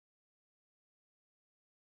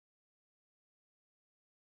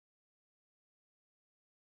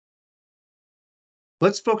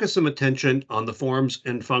Let's focus some attention on the forms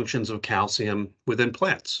and functions of calcium within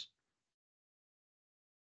plants.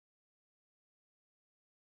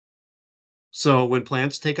 So when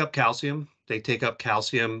plants take up calcium, they take up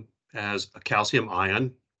calcium as a calcium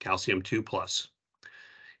ion, calcium 2 plus.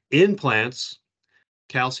 In plants,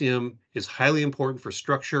 calcium is highly important for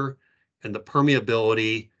structure and the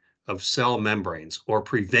permeability of cell membranes, or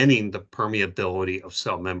preventing the permeability of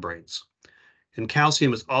cell membranes. And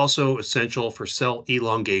calcium is also essential for cell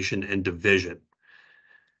elongation and division.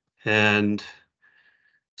 And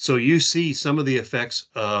so you see some of the effects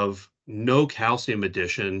of no calcium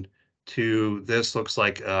addition to this. Looks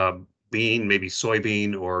like a bean, maybe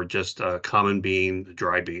soybean or just a common bean, a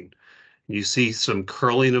dry bean. You see some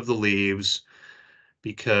curling of the leaves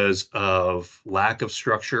because of lack of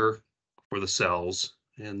structure for the cells.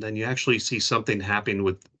 And then you actually see something happening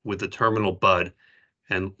with the terminal bud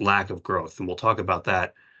and lack of growth. And we'll talk about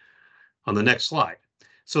that on the next slide.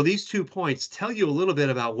 So these 2 points tell you a little bit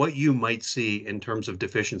about what you might see in terms of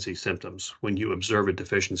deficiency symptoms when you observe a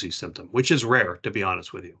deficiency symptom, which is rare, to be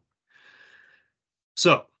honest with you.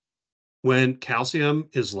 So when calcium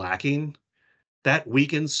is lacking, that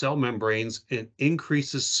weakens cell membranes and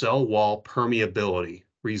increases cell wall permeability,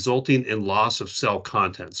 resulting in loss of cell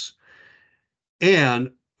contents.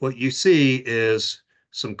 And what you see is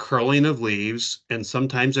some curling of leaves, and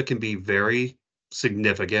sometimes it can be very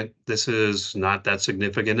significant. This is not that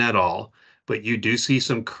significant at all, but you do see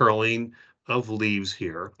some curling of leaves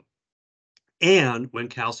here. And when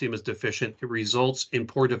calcium is deficient, it results in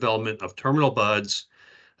poor development of terminal buds,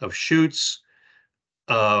 of shoots,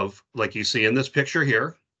 of like you see in this picture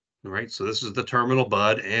here. All right, so this is the terminal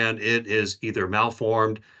bud, and it is either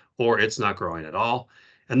malformed or it's not growing at all.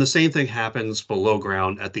 And the same thing happens below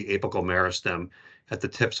ground at the apical meristem at the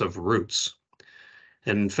tips of roots.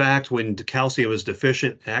 And in fact, when the calcium is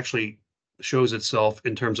deficient, it actually shows itself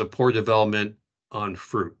in terms of poor development on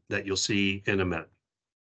fruit that you'll see in a minute.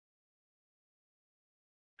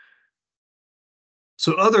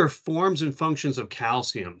 So other forms and functions of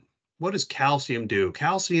calcium. What does calcium do?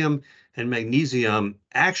 Calcium and magnesium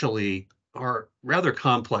actually are rather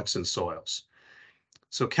complex in soils.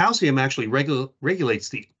 So calcium actually regulates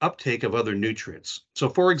the uptake of other nutrients. So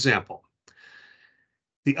for example,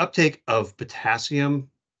 the uptake of potassium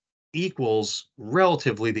equals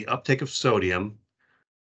relatively the uptake of sodium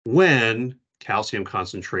when calcium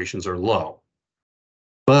concentrations are low.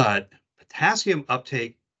 But potassium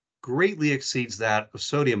uptake greatly exceeds that of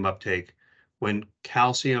sodium uptake when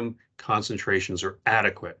calcium concentrations are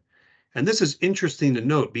adequate. And this is interesting to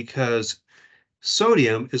note because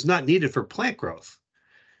sodium is not needed for plant growth.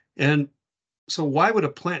 And so why would a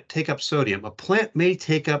plant take up sodium? A plant may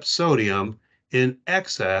take up sodium in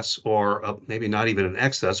excess, or maybe not even in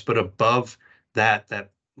excess, but above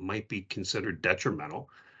that might be considered detrimental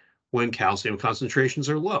when calcium concentrations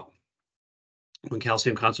are low. When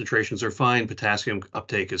calcium concentrations are fine, potassium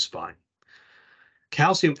uptake is fine.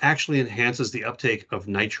 Calcium actually enhances the uptake of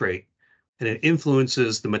nitrate, and it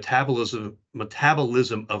influences the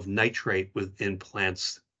metabolism of nitrate within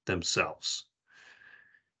plants themselves.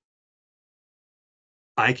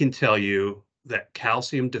 I can tell you that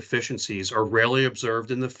calcium deficiencies are rarely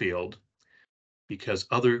observed in the field because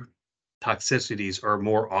other toxicities are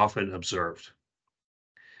more often observed.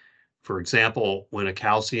 For example, when a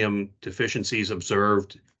calcium deficiency is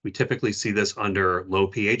observed, we typically see this under low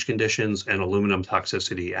pH conditions, and aluminum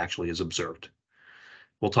toxicity actually is observed.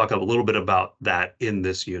 We'll talk a little bit about that in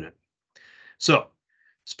this unit. So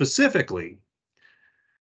specifically,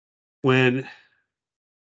 when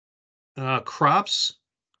crops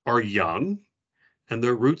are young and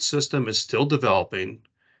their root system is still developing,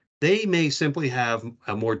 they may simply have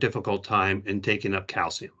a more difficult time in taking up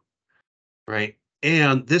calcium, right?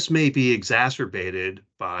 And this may be exacerbated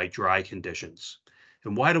by dry conditions.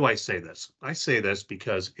 And why do I say this? I say this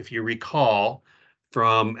because if you recall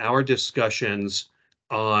from our discussions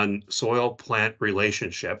on soil-plant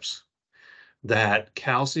relationships, that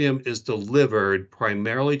calcium is delivered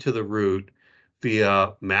primarily to the root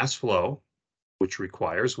via mass flow, which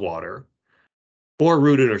requires water, or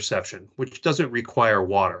root interception, which doesn't require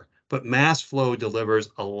water. But mass flow delivers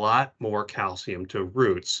a lot more calcium to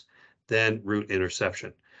roots than root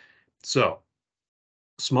interception. So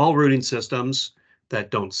small rooting systems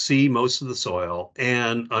that don't see most of the soil,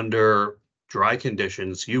 and under dry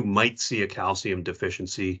conditions, you might see a calcium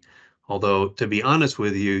deficiency. Although, to be honest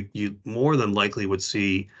with you, you more than likely would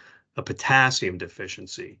see a potassium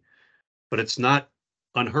deficiency, but it's not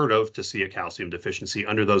unheard of to see a calcium deficiency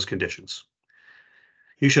under those conditions.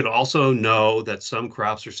 You should also know that some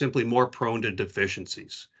crops are simply more prone to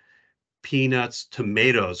deficiencies. peanuts,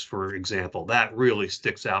 tomatoes, for example. That really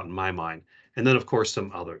sticks out in my mind. And then, of course,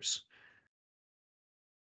 some others.